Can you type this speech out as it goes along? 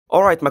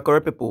Alright, my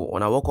correct people,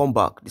 and welcome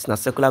back. This is na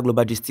Secular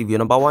Global Gist TV, your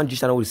number one gist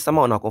channel with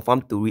summer on a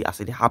confirmed theory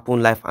as it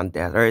happen live and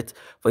direct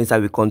for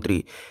inside the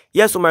country.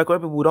 Yes, so my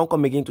correct people, we don't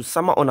come again to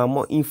summer on a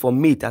more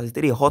informate as it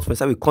dey hot for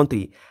inside the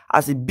country.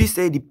 As it be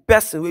say the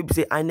person will be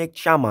say INEC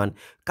chairman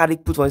carry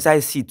put for inside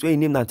seat where he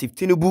name native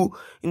Tinubu,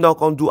 he don't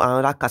come do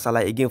another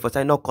kasala again for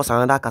inside not cause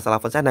another kasala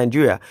for inside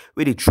Nigeria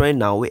where the trend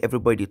now where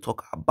everybody they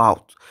talk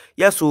about.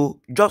 Yes,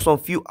 so just some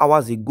few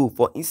hours ago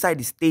for inside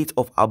the state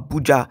of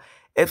Abuja.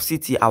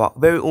 FCT, our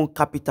very own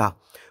capital,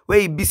 where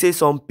it be say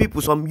some people,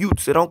 some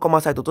youths, they don't come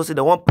outside to say they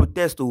want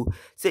protest to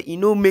say it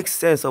no make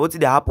sense or what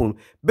did they happen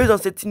based on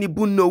say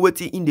Tinubu know what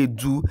in they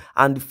do,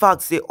 and the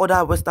fact say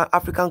other Western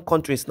African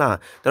countries now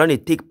they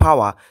don't take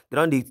power,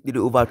 they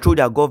overthrow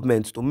their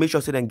governments to make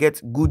sure say they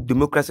get good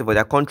democracy for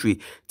their country.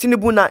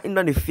 Tinubu now in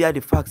they fear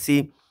the fact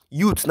say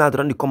youths now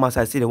they come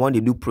outside say they want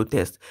to do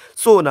protest.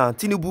 So now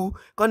Tinubu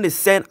can they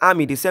send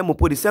army, they send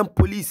mopo, they send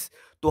police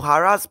to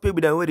harass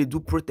people that when they do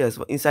protests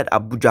for inside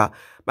Abuja.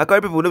 My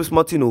current people know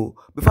smart, you know.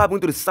 Before I go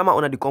to the summer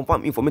on the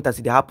confirmed information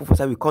see they happen for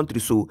inside the country.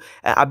 So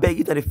I beg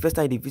you that the first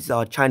time you visit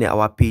our channel,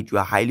 our page, you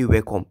are highly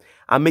welcome.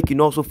 And make you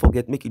not also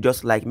forget, make you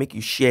just like, make you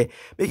share,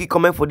 make you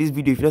comment for this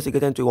video if you don't say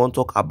get into want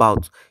to talk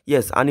about.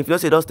 Yes, and if you don't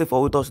say don't stay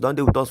for with us, don't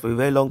stay with us for a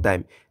very long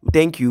time.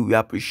 Thank you, we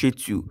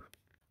appreciate you.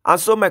 And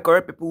so, my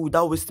correct people,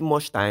 without wasting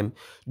much time,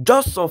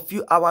 just some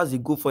few hours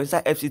ago for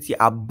inside FCT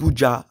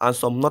Abuja and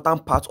some northern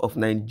parts of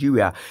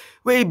Nigeria,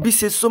 where it be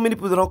say so many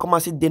people don't come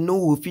and say they know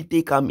we fit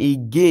take them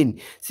again.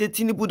 Say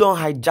Tinubu don't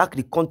hijack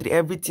the country,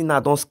 everything now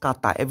don't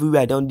scatter,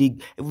 everywhere don't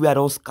dig, everywhere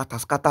don't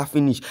scatter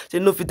finish. Say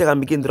no fit take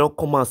them again, they don't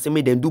come and say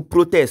me them do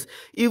protest.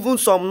 Even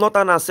some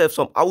northern ourselves,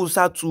 some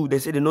Hausa too, they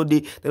say they know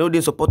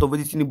they support of what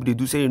Tinubu they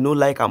do, say they no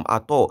like them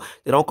at all.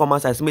 They don't come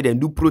and say me them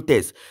do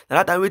protest. Now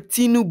that time with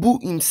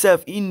Tinubu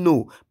himself, he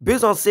know.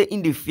 Based on say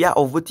in the fear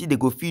of what they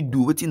go feed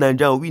do, what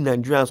Nigeria we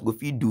Nigerians go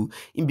feed do,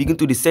 in begin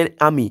to they send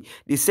army,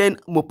 they send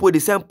mopo, they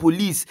send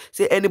police,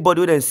 say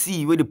anybody who then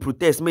see where they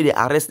protest, may they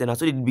arrest them, and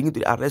so they begin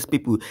to arrest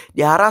people.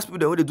 They harass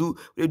people when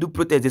they do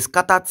protest, they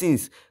scatter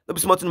things. Don't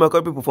be smart to my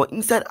people for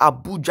inside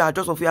Abuja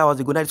just a few hours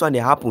ago. That's when they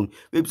happen.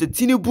 Where say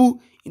Tinubu,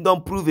 he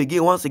don't prove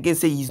again, once again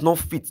say he's not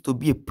fit to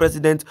be a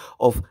president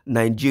of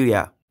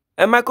Nigeria.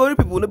 And my current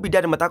people will not be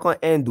there the matter can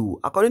end.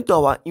 According to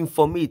our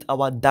informate,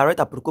 our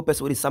director Procopes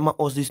with the summer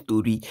us this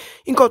story.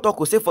 In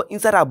talk say for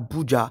inside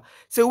Abuja,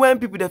 say when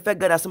people they felt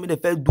gather, some they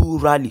felt do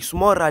rally,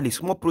 small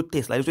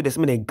protests, like so they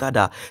say they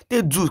gather.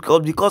 They do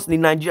because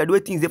in Nigeria, the way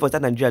things they for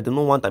inside Nigeria, they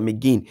don't want them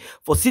again.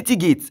 For city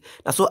gates,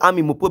 that's so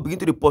army mopo begin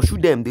to pursue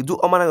them. They do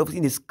all manner of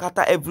things, they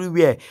scatter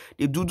everywhere.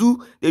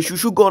 They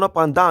should go up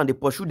and down, they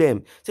pursue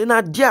them. Say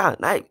Nadia,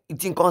 now it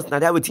think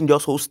constant, now everything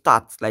just whole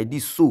starts like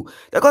this. So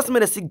the customer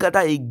they see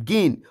gather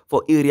again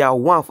for area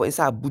 1 for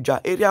inside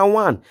Abuja. Area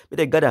 1, but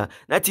they gather.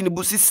 Now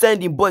Tinubu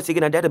sending boys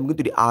again and they begin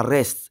to the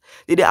arrest.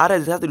 They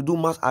arrest, they have to do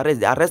mass arrest,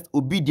 they arrest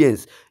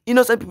obedience.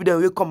 Innocent people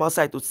then will come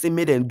outside to say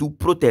make them do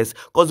protest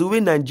because the way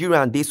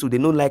Nigeria and they so they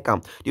don't like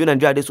them. The way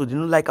Nigeria they so they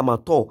don't like them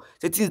at all.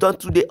 Say things don't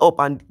today up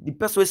and the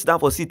person will sit down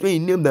for seat when he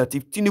name that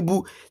if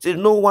Tinubu say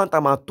no want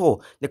them at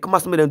all. They come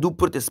outside make them do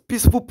protest,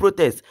 peaceful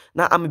protest.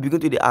 Now army begin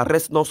to the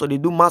arrest now, so they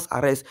do mass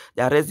arrest,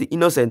 they arrest the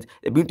innocent,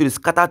 they begin to the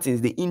scatter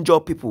things, they injure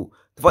people.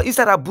 For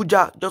inside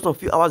Abuja, just a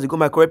few hours ago,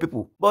 my correct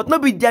people. But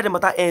not be there the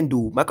matter end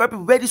though. My correct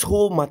people, where this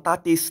whole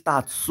matter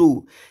starts.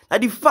 So, now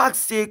the fact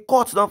say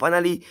courts don't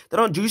finally, they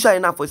don't judicial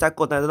enough for inside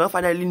court, and they don't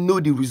finally know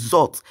the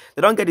results.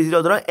 They don't get the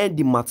result, they don't end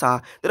the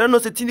matter. They don't know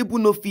say Tinubu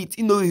no fit,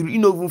 he no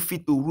even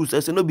fit to rule.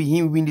 So no be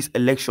him win this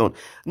election.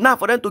 Now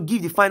for them to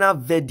give the final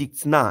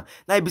verdict now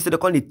it be say they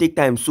can't take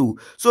time so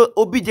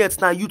obedience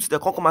now youths they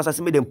can't come and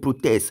say make them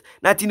protest.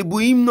 Now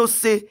Tinubu him no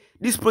say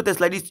this protest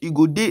like this, you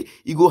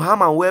go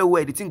harm and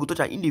well, the thing go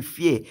touch and in the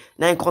fear.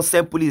 Now in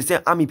concern police, say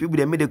army people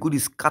they make the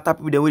good scatter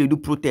people the way they do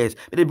protest.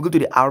 They begin to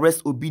the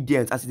arrest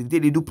obedience as they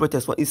do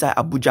protest for inside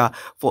Abuja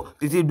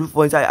they do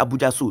for inside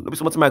Abuja. So no be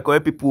so much my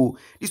correct people.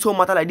 This whole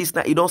matter like this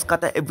now it don't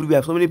scatter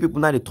everywhere. So many people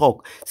now they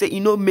talk. Say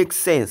it no make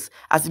sense.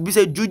 As it be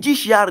say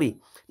judiciary.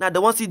 Now, they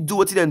want to do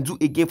what they do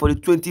again for the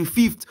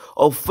 25th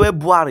of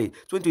February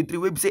 2023.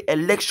 We say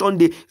election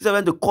day. This is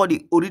when they call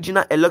the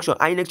original election.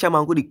 INEC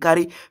chairman go to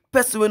carry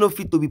person when no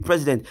fit to be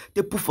president.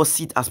 They put for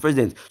seat as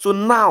president. So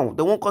now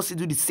they want us to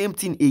do the same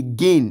thing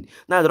again.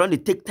 Now they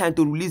don't take time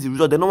to release the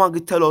result. They don't want to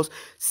tell us.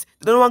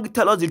 They don't want to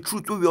tell us the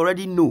truth we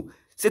already know.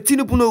 Say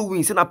Tinubu no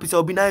win. Say na Peter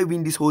Obi now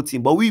win this whole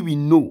thing, but we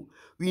know.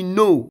 We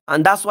know,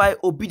 and that's why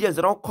obedience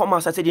they don't come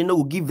out and say they no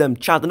go give them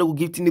chance, they no go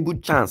give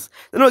Tinubu chance,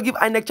 they no go give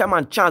INEC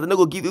chairman chance, they no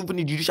go give even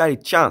the judiciary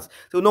chance.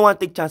 So no one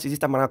take chances this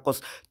time around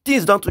because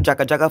things don't to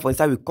jaga for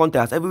inside with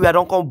contest. Everywhere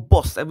don't come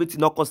boss, everything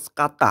don't come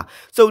scatter.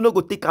 So we no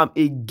go take them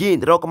again.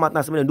 They don't come out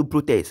and say they do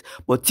protest.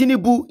 But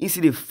Tinubu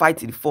instead they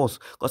fight in force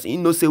because he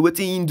no say what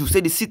he do.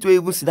 Say the seat where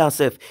even sit down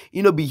self,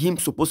 he no be him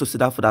supposed to sit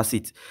down for that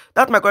seat.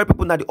 That my correct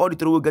people now the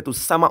auditor will get to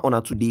summer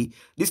on today.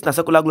 This is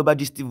Secular Global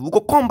Gist TV. We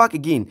go come back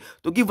again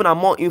to give them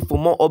more info,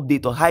 more more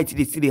update on how it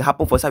is still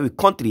happen for inside we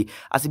country.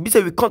 As it be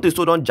say we country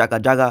so don't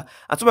jaga.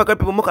 And so my correct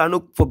people, make una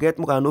no forget,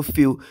 make una no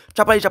feel.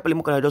 Chapali,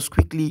 make una just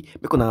quickly,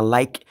 make una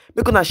like,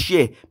 make una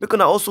share, make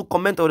una also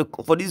comment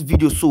for this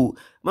video. So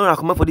make una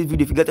comment for this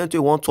video if you get into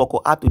a one talk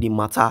or add to the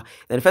matter.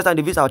 And the first time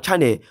you visit our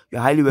channel,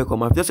 you're highly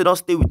welcome. And if you don't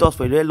stay with us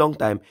for a very long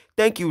time,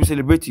 thank you. We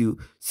celebrate you.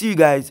 See you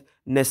guys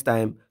next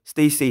time.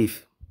 Stay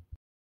safe.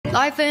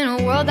 Life in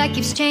a world that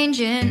keeps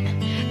changing.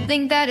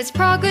 Think that it's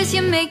progress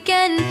you're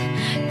making.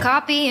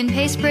 Copy and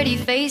paste pretty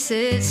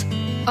faces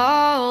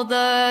all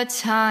the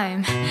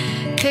time.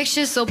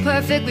 Pictures so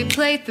perfect we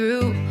play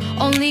through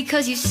only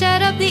cause you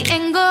set up the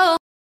angle.